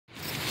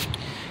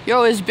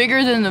Yo, it's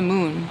bigger than the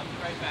moon.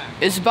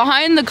 It's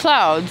behind the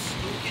clouds.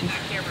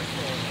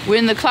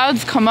 When the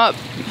clouds come up,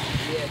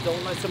 yeah,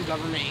 don't let some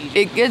government agent.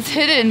 It gets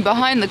hidden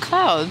behind the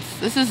clouds.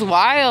 This is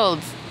wild.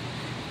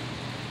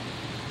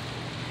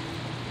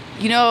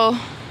 You know,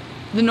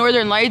 the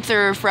northern lights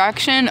are a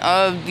fraction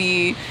of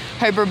the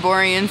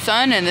Hyperborean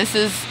sun, and this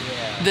is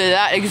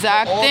that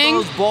exact thing.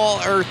 All those ball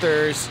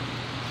earthers.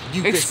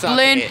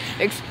 Explain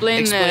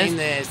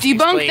this.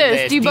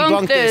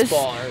 Debunk this.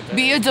 Ball earther.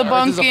 Be a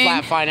debunking. Earth is a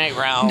flat, finite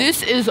realm.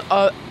 This is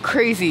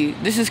crazy.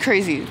 This is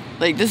crazy.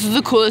 Like, this is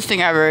the coolest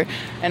thing ever.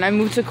 And I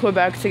moved to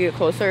Quebec to get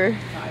closer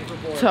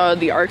to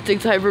the Arctic,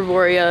 to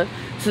Hyperborea,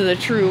 to the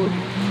true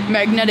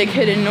magnetic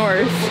hidden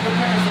north.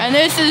 And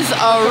this is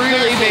a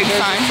really big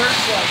sign.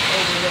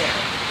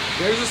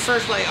 There's a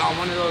searchlight on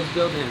one of those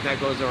buildings that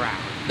goes around.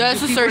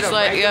 That's a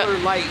searchlight, yeah.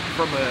 Light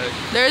from a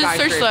There's a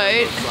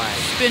searchlight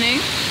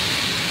spinning.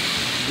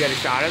 You get a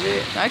shot of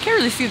it? I can't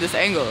really see this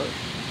angle,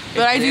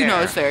 but I do know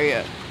it's there,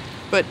 yeah.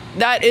 But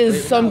that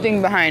is something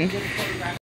behind.